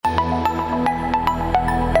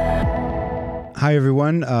Hi,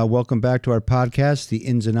 everyone. Welcome back to our podcast, The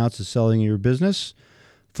Ins and Outs of Selling Your Business.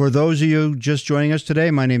 For those of you just joining us today,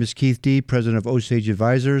 my name is Keith D., president of Osage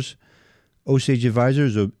Advisors. Osage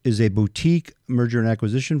Advisors is a boutique merger and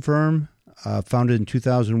acquisition firm founded in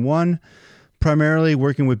 2001, primarily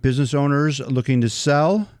working with business owners looking to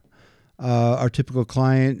sell. Our typical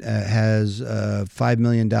client has $5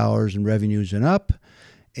 million in revenues and up.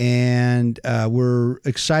 And we're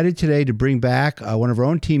excited today to bring back one of our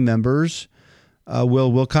own team members,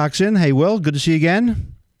 Wilcoxson. Hey, Will, good to see you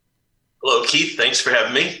again. Hello, Keith. Thanks for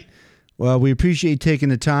having me. Well, we appreciate you taking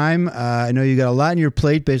the time. I know you got a lot on your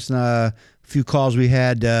plate based on a few calls we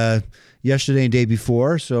had yesterday and day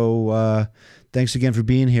before. So thanks again for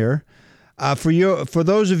being here. For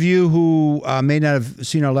those of you who may not have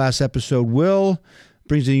seen our last episode, Will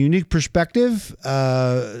brings a unique perspective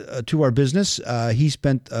to our business. He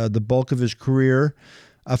spent the bulk of his career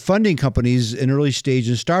funding companies in early stage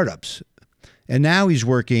and startups. And now he's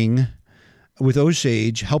working with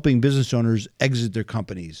Osage, helping business owners exit their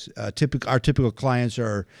companies. Our typical clients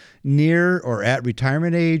are near or at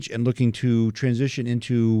retirement age and looking to transition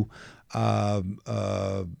into, over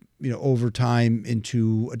time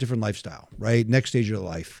into a different lifestyle, right? Next stage of their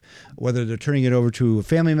life. Whether they're turning it over to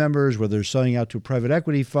family members, whether they're selling out to a private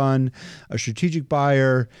equity fund, a strategic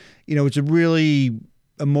buyer. It's a really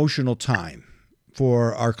emotional time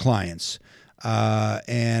for our clients.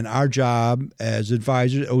 And our job as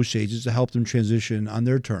advisors at Osage is to help them transition on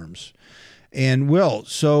their terms. And Will,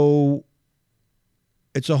 so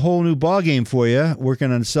it's a whole new ballgame for you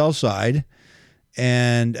working on the sell side.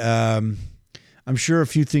 And I'm sure a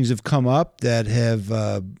few things have come up that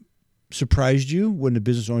have surprised you when the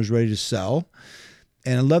business owner is ready to sell.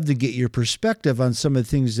 And I'd love to get your perspective on some of the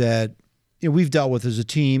things that we've dealt with as a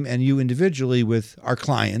team and you individually with our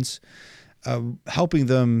clients. Helping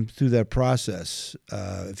them through that process.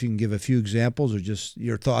 If you can give a few examples or just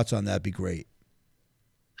your thoughts on that, be great.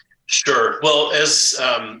 Sure. Well,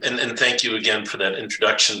 and thank you again for that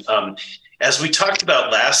introduction. As we talked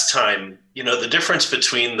about last time, the difference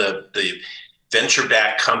between the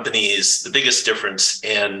venture-backed companies, the biggest difference,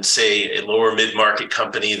 and say a lower mid-market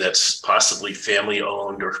company that's possibly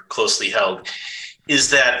family-owned or closely held, is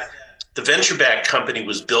that the venture-backed company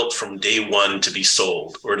was built from day one to be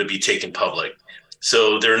sold or to be taken public.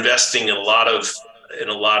 So they're investing in a lot of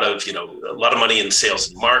money in sales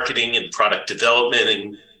and marketing and product development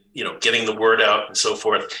and, getting the word out and so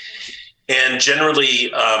forth. And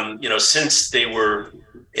generally, since they were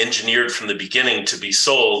engineered from the beginning to be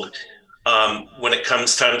sold, when it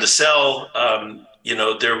comes time to sell,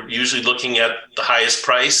 they're usually looking at the highest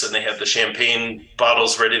price and they have the champagne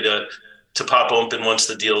bottles ready to pop open once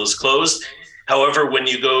the deal is closed. However, when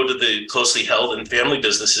you go to the closely held and family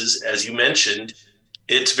businesses, as you mentioned,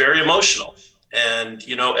 it's very emotional. And,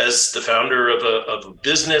 as the founder of a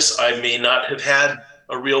business, I may not have had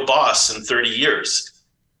a real boss in 30 years.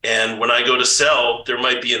 And when I go to sell, there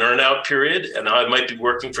might be an earnout period and I might be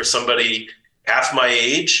working for somebody half my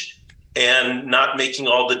age and not making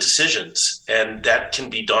all the decisions. And that can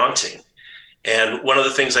be daunting. And one of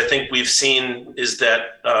the things I think we've seen is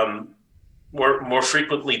that more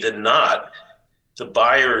frequently than not, the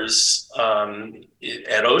buyers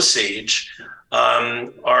at Osage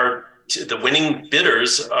are the winning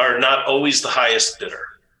bidders are not always the highest bidder,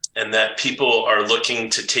 and that people are looking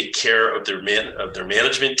to take care of their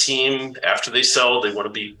management team after they sell. They want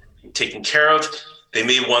to be taken care of. They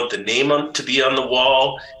may want the name to be on the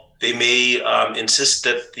wall. They may insist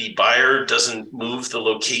that the buyer doesn't move the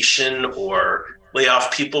location or lay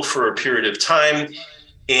off people for a period of time.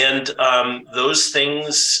 And those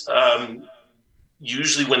things,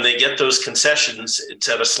 usually when they get those concessions, it's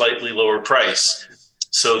at a slightly lower price.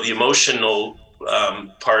 So the emotional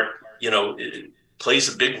part, it plays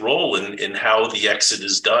a big role in how the exit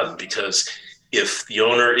is done. Because if the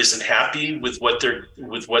owner isn't happy with what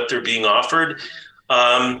they're being offered,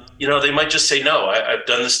 they might just say, no, I've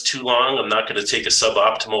done this too long. I'm not going to take a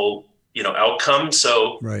suboptimal, outcome.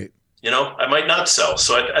 So, right. I might not sell.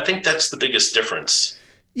 So I think that's the biggest difference.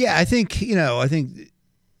 Yeah, I think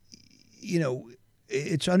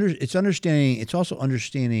it's understanding. It's also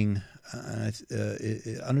understanding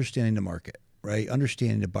the market, right?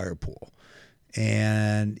 Understanding the buyer pool,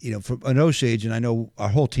 and from an Osage, and I know our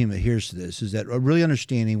whole team adheres to this, is that really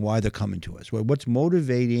understanding why they're coming to us, what's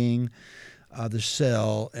motivating the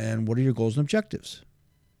sell, and what are your goals and objectives,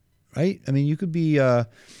 right? I mean, you could be the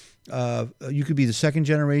second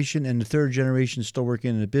generation and the third generation still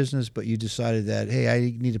working in a business, but you decided that, hey,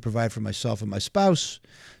 I need to provide for myself and my spouse,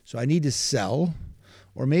 so I need to sell,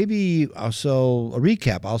 Or maybe I'll sell a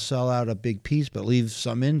recap. I'll sell out a big piece, but leave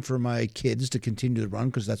some in for my kids to continue to run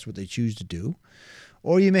because that's what they choose to do.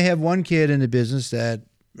 Or you may have one kid in the business that,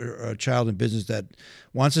 or a child in business that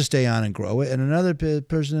wants to stay on and grow it, and another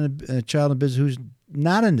person, a child in business who's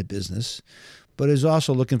not in the business, but is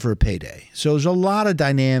also looking for a payday. So there's a lot of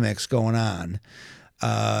dynamics going on.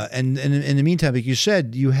 And in the meantime, like you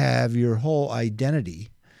said, you have your whole identity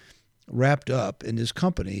wrapped up in this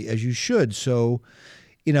company, as you should. So,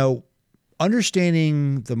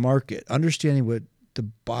 understanding the market, understanding what the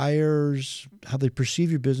buyers, how they perceive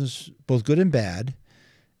your business, both good and bad,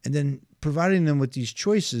 and then providing them with these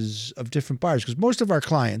choices of different buyers. Because most of our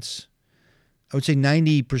clients, I would say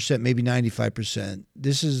 90%, maybe 95%,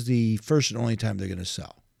 this is the first and only time they're going to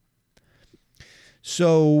sell.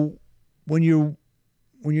 So when you're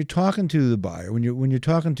talking to the buyer, when you're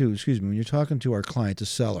talking to our client, the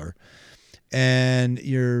seller, and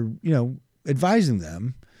you're advising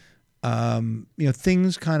them,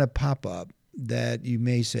 things kind of pop up that you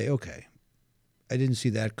may say, okay, I didn't see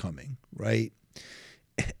that coming, right?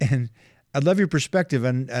 And I'd love your perspective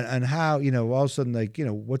on how, all of a sudden, like,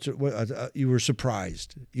 you were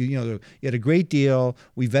surprised. You had a great deal.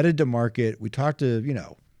 We vetted the market. We talked to,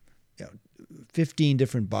 15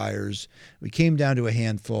 different buyers. We came down to a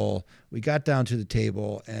handful. We got down to the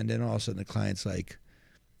table, and then all of a sudden the client's like,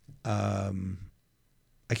 I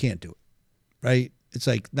can't do it, right? It's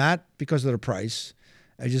like not because of the price.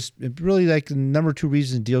 It really, like, the number two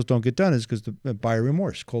reason deals don't get done is because the buyer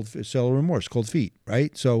remorse, seller remorse, cold feet,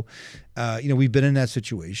 right? So, we've been in that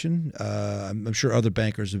situation. I'm sure other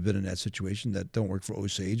bankers have been in that situation that don't work for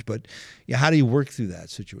Osage. But how do you work through that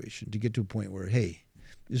situation to get to a point where, hey,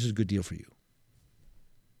 this is a good deal for you?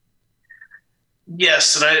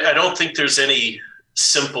 Yes, and I don't think there's any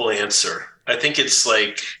simple answer. I think it's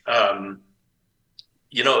like,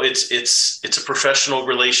 it's a professional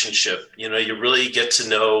relationship. You really get to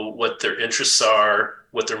know what their interests are,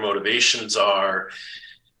 what their motivations are,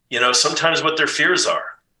 sometimes what their fears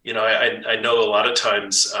are. I know a lot of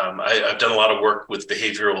times, I've done a lot of work with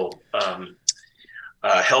behavioral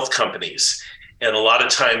health companies. And a lot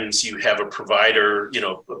of times you have a provider,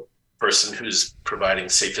 a person who's providing,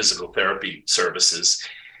 say, physical therapy services.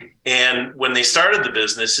 And when they started the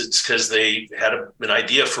business, it's because they had an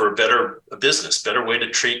idea for a better way to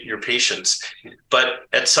treat your patients. But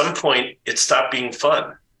at some point, it stopped being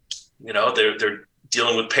fun. They're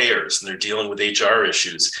dealing with payers and they're dealing with HR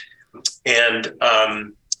issues, and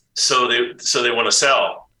so they want to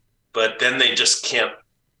sell, but then they just can't.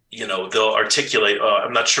 They'll articulate, "Oh,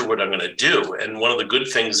 I'm not sure what I'm going to do." And one of the good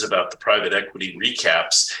things about the private equity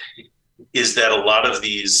recaps is that a lot of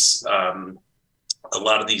these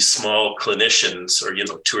small clinicians, or $2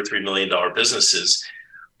 or $3 million businesses,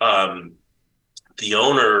 the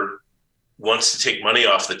owner wants to take money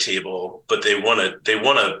off the table, but they want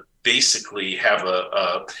to basically have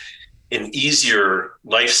an easier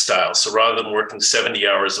lifestyle. So rather than working 70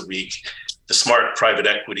 hours a week, the smart private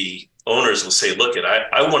equity owners will say, "Look,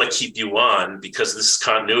 I want to keep you on because this is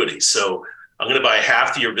continuity. So I'm going to buy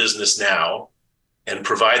half of your business now and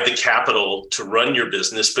provide the capital to run your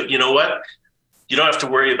business. But you know what? You don't have to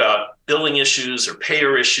worry about billing issues or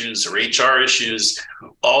payer issues or HR issues.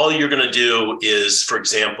 All you're going to do is, for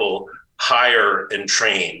example, hire and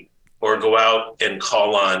train, or go out and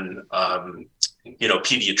call on,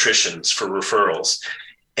 pediatricians for referrals.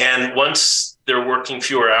 And once they're working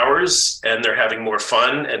fewer hours and they're having more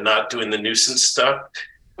fun and not doing the nuisance stuff,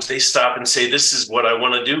 they stop and say, this is what I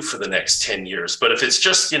want to do for the next 10 years. But if it's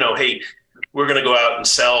just, hey, we're going to go out and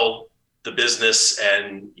sell the business,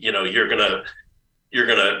 and, you're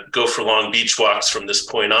going to go for long beach walks from this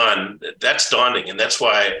point on, that's daunting. And that's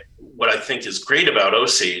why what I think is great about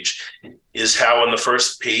Osage is how on the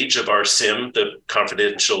first page of our SIM, the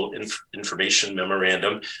confidential information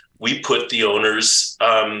memorandum, we put the owner's,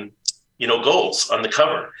 goals on the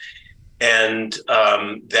cover. And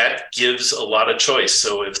that gives a lot of choice.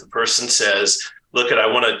 So if the person says, look, I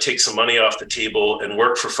want to take some money off the table and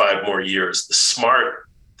work for 5 more years, the smart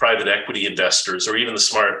private equity investors, or even the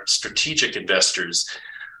smart strategic investors,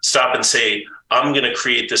 stop and say, I'm going to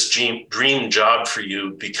create this dream job for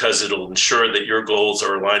you because it'll ensure that your goals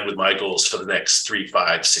are aligned with my goals for the next 3,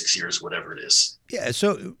 5, 6 years, whatever it is. Yeah,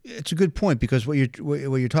 so it's a good point, because what you're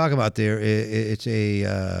talking about there, it's a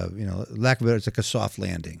lack of better, it's like a soft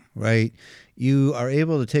landing, right? You are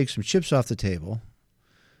able to take some chips off the table,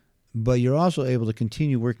 but you're also able to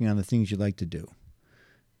continue working on the things you like to do.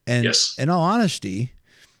 And yes. In all honesty,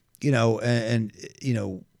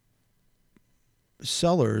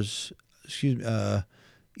 sellers,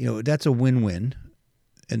 that's a win-win.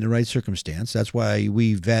 in the right circumstance. That's why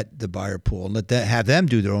we vet the buyer pool and have them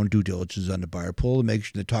do their own due diligence on the buyer pool and make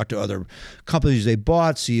sure they talk to other companies they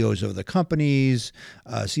bought, CEOs of the companies,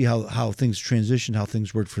 see how things transition, how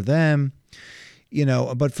things work for them.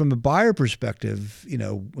 But from a buyer perspective,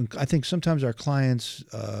 I think sometimes our clients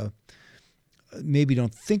maybe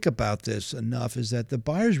don't think about this enough, is that the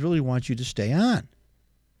buyers really want you to stay on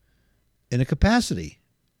in a capacity.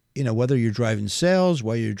 Whether you're driving sales,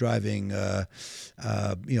 whether you're driving, a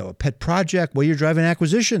pet project, whether you're driving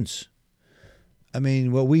acquisitions. I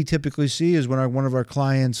mean, what we typically see is when one of our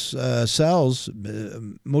clients sells,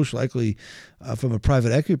 most likely from a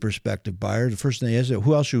private equity perspective buyer, the first thing they ask is,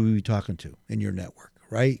 who else should we be talking to in your network,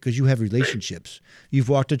 right? Because you have relationships. You've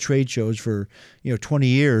walked to trade shows for 20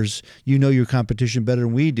 years. You know your competition better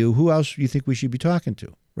than we do. Who else do you think we should be talking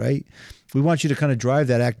to, right? We want you to kind of drive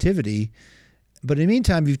that activity. But in the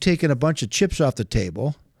meantime, you've taken a bunch of chips off the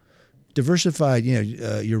table, diversified,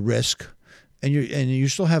 your risk, and you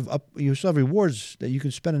still have rewards that you can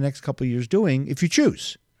spend the next couple of years doing if you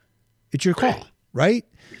choose. It's your call, right?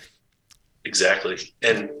 Exactly,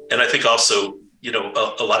 and I think also,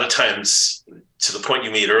 a lot of times, to the point you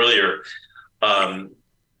made earlier,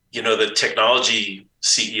 the technology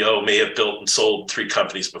CEO may have built and sold 3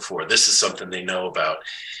 companies before. This is something they know about,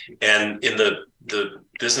 and in the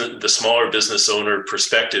business, the smaller business owner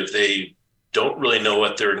perspective, they don't really know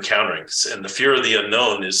what they're encountering, and the fear of the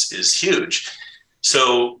unknown is huge.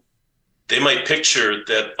 So they might picture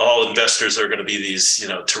that all investors are going to be these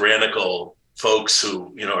tyrannical folks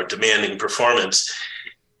who are demanding performance,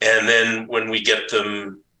 and then when we get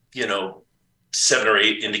them 7 or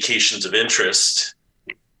 8 indications of interest,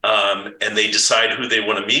 and they decide who they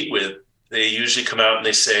want to meet with, they usually come out and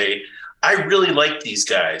they say, I really like these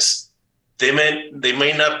guys. They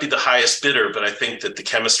may not be the highest bidder, but I think that the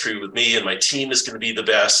chemistry with me and my team is going to be the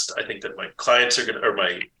best. I think that my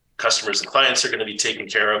customers and clients are going to be taken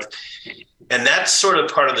care of. And that's sort of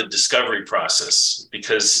part of the discovery process,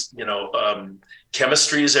 because,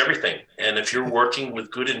 chemistry is everything. And if you're working with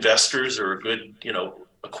good investors or a good,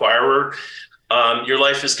 acquirer, your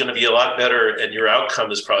life is going to be a lot better, and your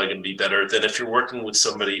outcome is probably going to be better than if you're working with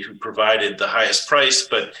somebody who provided the highest price,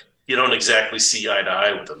 but you don't exactly see eye to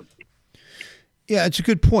eye with them. Yeah, it's a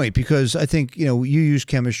good point, because I think, you use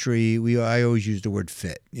chemistry. I always use the word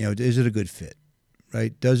fit. Is it a good fit,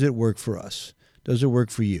 right? Does it work for us? Does it work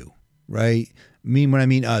for you, right? When I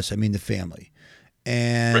mean us, I mean the family.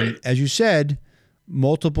 And right. As you said,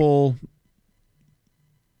 multiple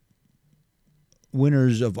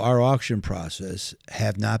winners of our auction process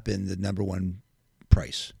have not been the number one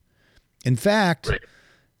price. In fact, right.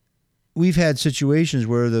 We've had situations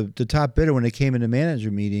where the top bidder, when they came into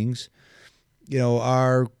manager meetings,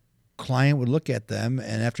 our client would look at them,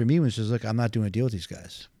 and after a meeting says, look, I'm not doing a deal with these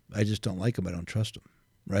guys. I just don't like them. I don't trust them.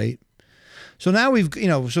 Right. So now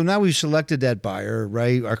we've selected that buyer,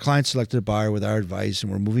 right? Our client selected a buyer with our advice,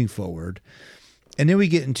 and we're moving forward. And then we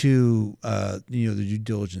get into, the due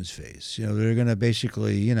diligence phase. They're going to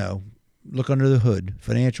basically, look under the hood: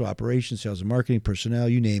 financial, operations, sales and marketing, personnel,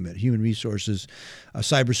 you name it, human resources,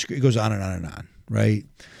 cybersecurity, it goes on and on and on, right?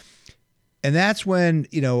 And that's when,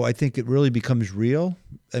 I think it really becomes real.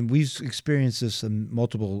 And we've experienced this on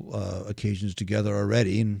multiple occasions together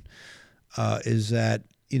already. And is that,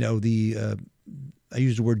 I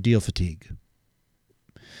use the word deal fatigue.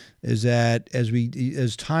 Is that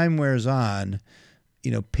as time wears on,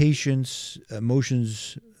 patience,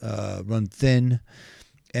 emotions run thin,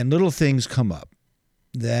 and little things come up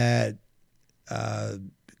that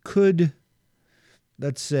could,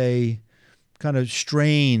 let's say, kind of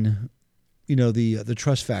strain the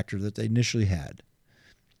trust factor that they initially had.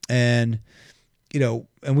 And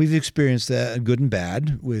we've experienced that, good and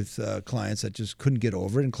bad, with clients that just couldn't get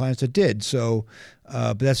over it and clients that did. So,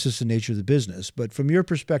 but that's just the nature of the business. But from your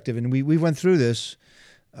perspective, and we went through this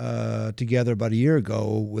together about a year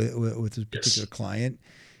ago with this particular client,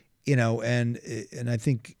 and I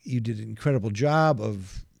think you did an incredible job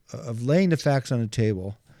of laying the facts on the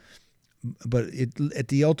table. But at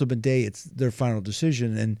the ultimate day, it's their final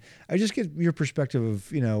decision. And I just get your perspective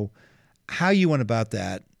of, how you went about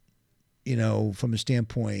that, from a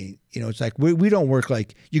standpoint, it's like we don't work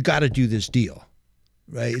like you got to do this deal,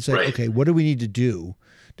 right? It's like, right. Okay, what do we need to do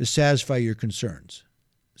to satisfy your concerns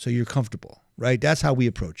so you're comfortable, right? That's how we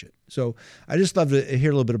approach it. So I just love to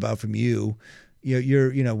hear a little bit about from you.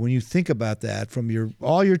 You're when you think about that, from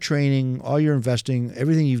all your training, all your investing,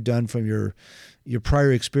 everything you've done from your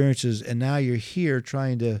prior experiences, and now you're here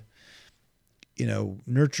trying to,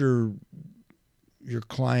 nurture your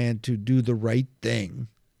client to do the right thing,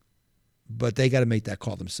 but they got to make that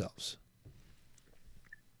call themselves.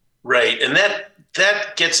 Right. And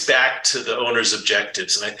that gets back to the owner's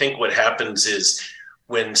objectives. And I think what happens is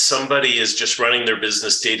when somebody is just running their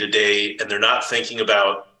business day to day and they're not thinking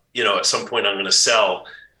about, at some point I'm going to sell,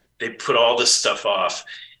 they put all this stuff off.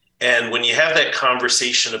 And when you have that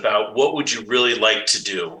conversation about what would you really like to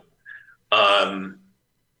do,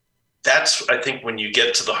 that's, I think, when you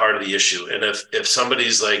get to the heart of the issue. And if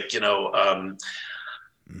somebody's like,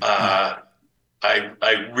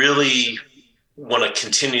 I really want to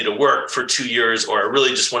continue to work for 2 years, or I really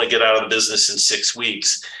just want to get out of the business in 6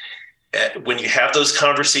 weeks. When you have those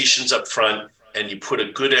conversations up front and you put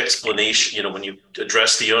a good explanation, when you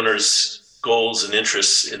address the owner's goals and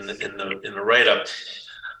interests in the write-up,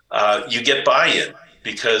 you get buy-in.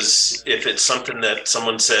 Because if it's something that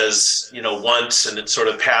someone says, once, and it's sort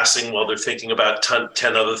of passing while they're thinking about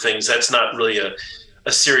 10 other things, that's not really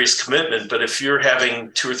a serious commitment. But if you're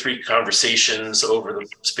having 2 or 3 conversations over the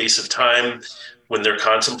space of time when they're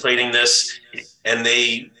contemplating this, and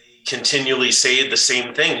they continually say the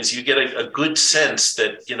same things, you get a good sense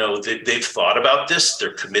that, they've thought about this,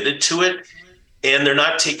 they're committed to it, and they're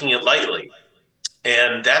not taking it lightly.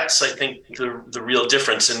 And that's, I think, the real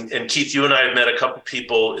difference. And Keith, you and I have met a couple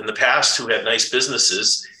people in the past who had nice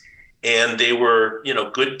businesses, and they were,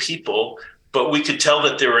 good people, but we could tell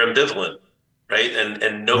that they were ambivalent, right?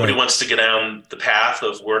 And nobody wants to get down the path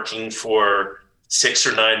of working for 6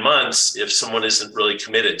 or 9 months if someone isn't really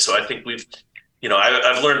committed. So I think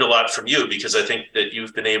I've learned a lot from you, because I think that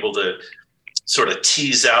you've been able to sort of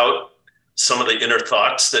tease out some of the inner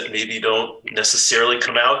thoughts that maybe don't necessarily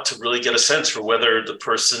come out, to really get a sense for whether the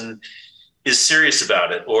person is serious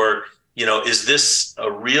about it, or, is this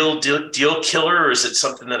a real deal killer, or is it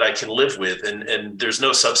something that I can live with? And there's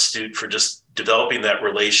no substitute for just developing that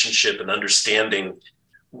relationship and understanding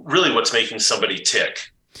really what's making somebody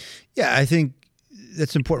tick. Yeah, I think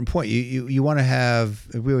that's an important point. You want to have,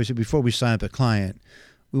 we always say before we sign up a client,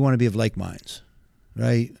 we want to be of like minds,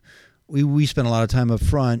 right? We spend a lot of time up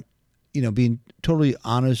front, being totally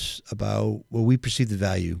honest about what we perceive the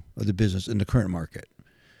value of the business in the current market.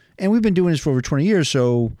 And we've been doing this for over 20 years,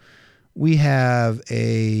 so we have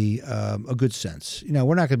a good sense.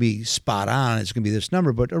 We're not going to be spot on, it's going to be this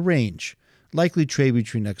number, but a range, likely trade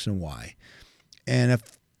between X and Y. And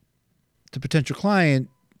if the potential client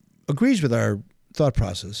agrees with our thought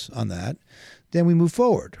process on that, then we move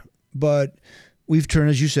forward. But we've turned,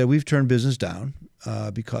 as you said, business down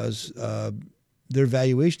because their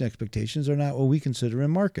valuation expectations are not what we consider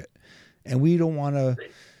in market. And we don't want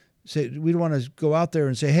to go out there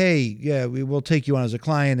and say, hey, yeah, we will take you on as a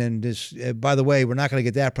client, and this, by the way, we're not going to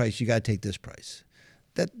get that price. You got to take this price.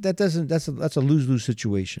 That's a lose-lose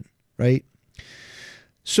situation, right?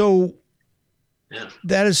 So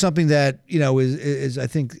that is something that, is I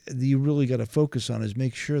think you really got to focus on, is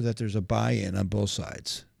make sure that there's a buy-in on both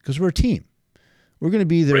sides, because we're a team. We're going to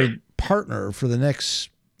be their partner for the next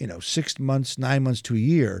 6 months, 9 months to a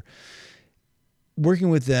year, working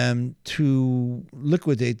with them to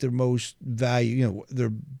liquidate their most value, their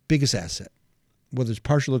biggest asset, whether it's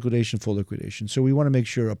partial liquidation, full liquidation. So we want to make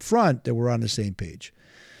sure up front that we're on the same page.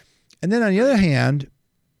 And then on the other hand,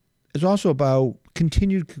 it's also about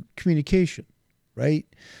continued communication, right?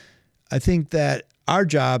 I think that our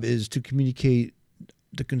job is to communicate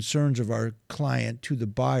the concerns of our client to the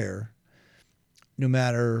buyer, no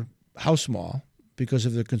matter how small, because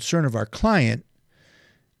of the concern of our client,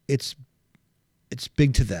 it's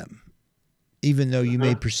big to them, even though you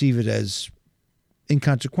may perceive it as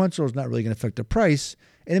inconsequential. It's not really going to affect the price,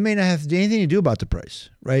 and it may not have anything to do about the price,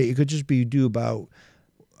 right? It could just be due about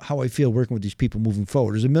how I feel working with these people moving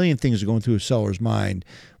forward. There's a million things going through a seller's mind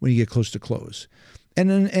when you get close to close,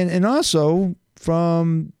 and also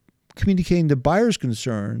from communicating the buyer's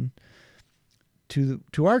concern to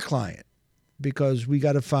our client, because we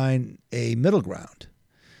got to find a middle ground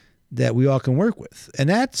that we all can work with. And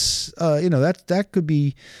that's, that could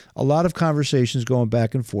be a lot of conversations going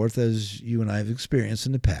back and forth, as you and I have experienced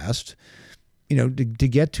in the past, to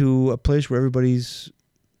get to a place where everybody's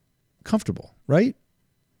comfortable, right?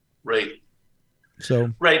 Right.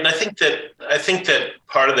 So, right. And I think that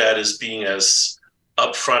part of that is being as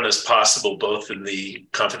upfront as possible, both in the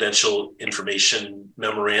confidential information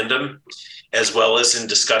memorandum, as well as in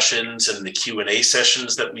discussions and the Q&A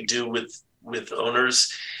sessions that we do with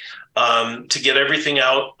owners, to get everything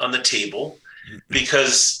out on the table.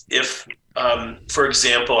 Because if, for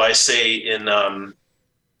example, I say in the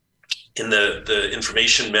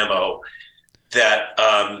information memo that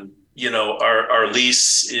our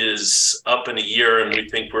lease is up in a year and we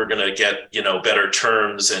think we're going to get better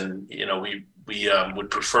terms, and we would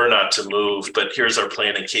prefer not to move, but here's our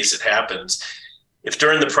plan in case it happens. if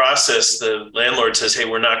during the process the landlord says, hey,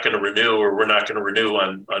 we're not going to renew, or we're not going to renew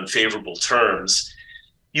on favorable terms,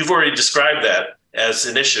 you've already described that as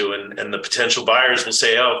an issue, and the potential buyers will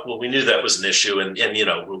say, oh, well, we knew that was an issue, and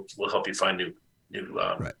we'll help you find new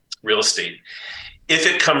Right. real estate. If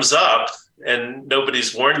it comes up and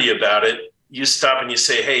nobody's warned you about it, you stop and you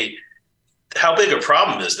say, hey, how big a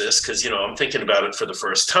problem is this? Because, I'm thinking about it for the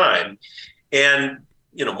first time. And,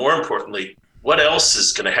 more importantly, what else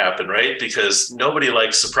is going to happen, right? Because nobody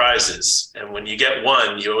likes surprises. And when you get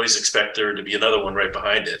one, you always expect there to be another one right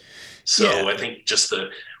behind it. So yeah. I think just the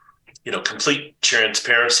complete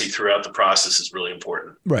transparency throughout the process is really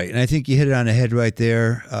important. Right. And I think you hit it on the head right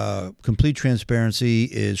there. Complete transparency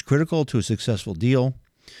is critical to a successful deal,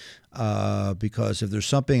 because if there's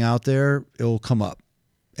something out there, it will come up.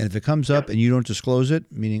 And if it comes up and you don't disclose it,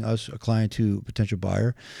 meaning us, a client to a potential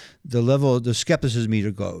buyer, the level of the skepticism meter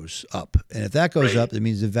goes up. And if that goes up, it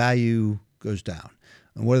means the value goes down.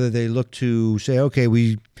 And whether they look to say, okay,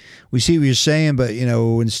 we see what you're saying, but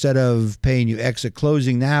instead of paying you X at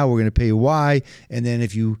closing now, we're going to pay you Y. And then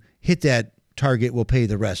if you hit that target, we'll pay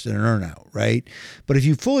the rest in an earnout, right? But if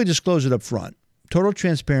you fully disclose it up front, total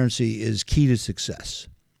transparency is key to success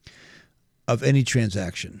of any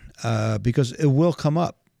transaction, because it will come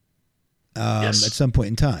up at some point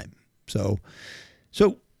in time. So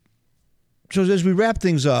as we wrap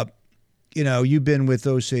things up, you've been with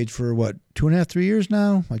Osage for what, 2.5, 3 years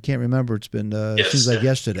now? I can't remember. It's been seems like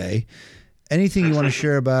yesterday. Anything you want to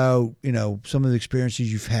share about some of the experiences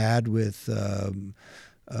you've had with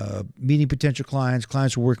meeting potential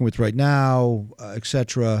clients we're working with right now, et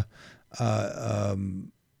cetera,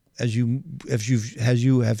 as you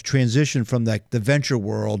have transitioned from the venture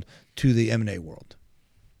world to the M&A world?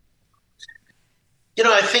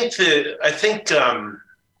 I think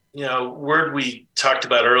word we talked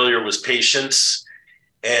about earlier was patience.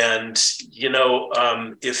 And,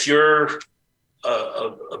 if you're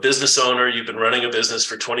a business owner, you've been running a business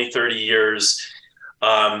for 20, 30 years,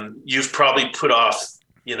 you've probably put off,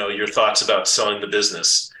 your thoughts about selling the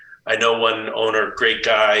business. I know one owner, great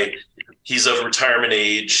guy, he's of retirement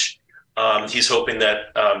age. He's hoping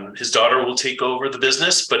that his daughter will take over the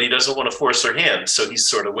business, but he doesn't want to force her hand. So he's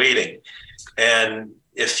sort of waiting. And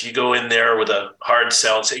if you go in there with a hard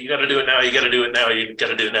sell and say, you got to do it now, you got to do it now, you got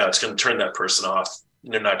to do it now, it's going to turn that person off.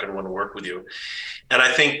 They're not going to want to work with you. And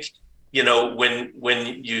I think,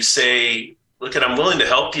 when you say, look, I'm willing to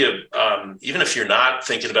help you, even if you're not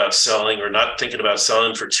thinking about selling or not thinking about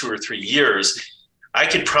selling for 2 or 3 years, I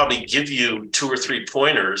could probably give you 2 or 3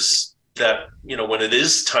 pointers that, when it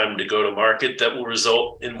is time to go to market, that will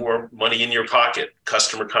result in more money in your pocket.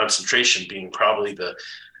 Customer concentration being probably the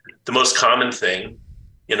most common thing.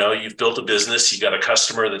 You've built a business, you got a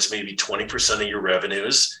customer that's maybe 20% of your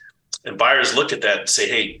revenues, and buyers look at that and say,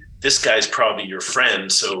 hey, this guy's probably your friend.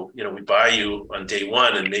 So, we buy you on day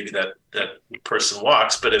one, and maybe that person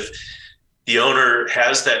walks. But if the owner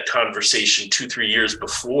has that conversation 2-3 years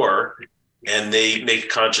before, and they make a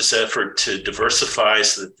conscious effort to diversify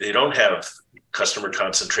so that they don't have customer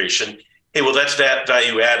concentration, hey, well, that's that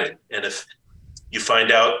value added. And if you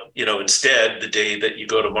find out, instead the day that you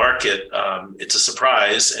go to market, it's a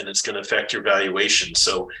surprise and it's going to affect your valuation.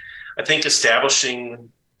 So I think establishing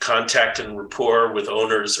contact and rapport with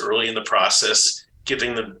owners early in the process,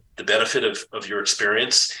 giving them the benefit of your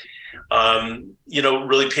experience,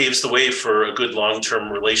 really paves the way for a good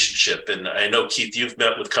long-term relationship. And I know, Keith, you've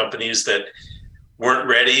met with companies that weren't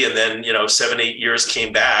ready, and then, 7-8 years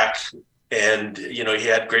came back, and, you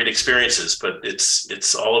had great experiences, but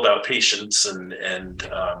it's all about patience and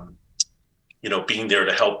being there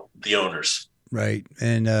to help the owners. Right.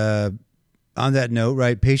 And on that note,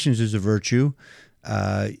 right, patience is a virtue.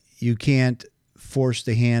 You can't force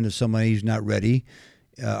the hand of somebody who's not ready.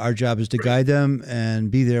 Our job is to guide them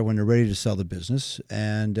and be there when they're ready to sell the business,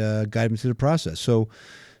 and guide them through the process. So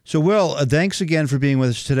Will, thanks again for being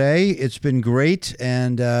with us today. It's been great,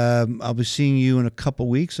 and I'll be seeing you in a couple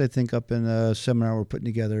weeks, I think, up in a seminar we're putting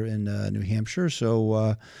together in New Hampshire.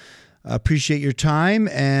 So appreciate your time,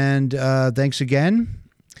 and thanks again.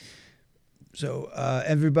 So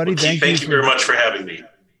everybody, thank you very much for having me.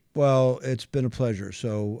 Well, it's been a pleasure.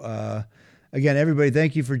 So again, everybody,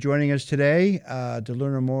 thank you for joining us today. To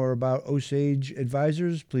learn more about Osage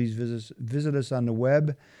Advisors, please visit us on the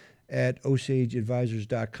web at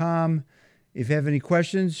osageadvisors.com. If you have any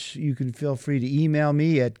questions, you can feel free to email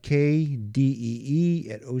me at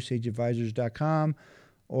kdee@osageadvisors.com,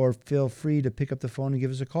 or feel free to pick up the phone and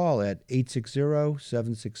give us a call at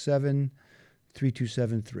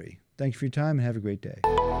 860-767-3273. Thanks for your time and have a great day.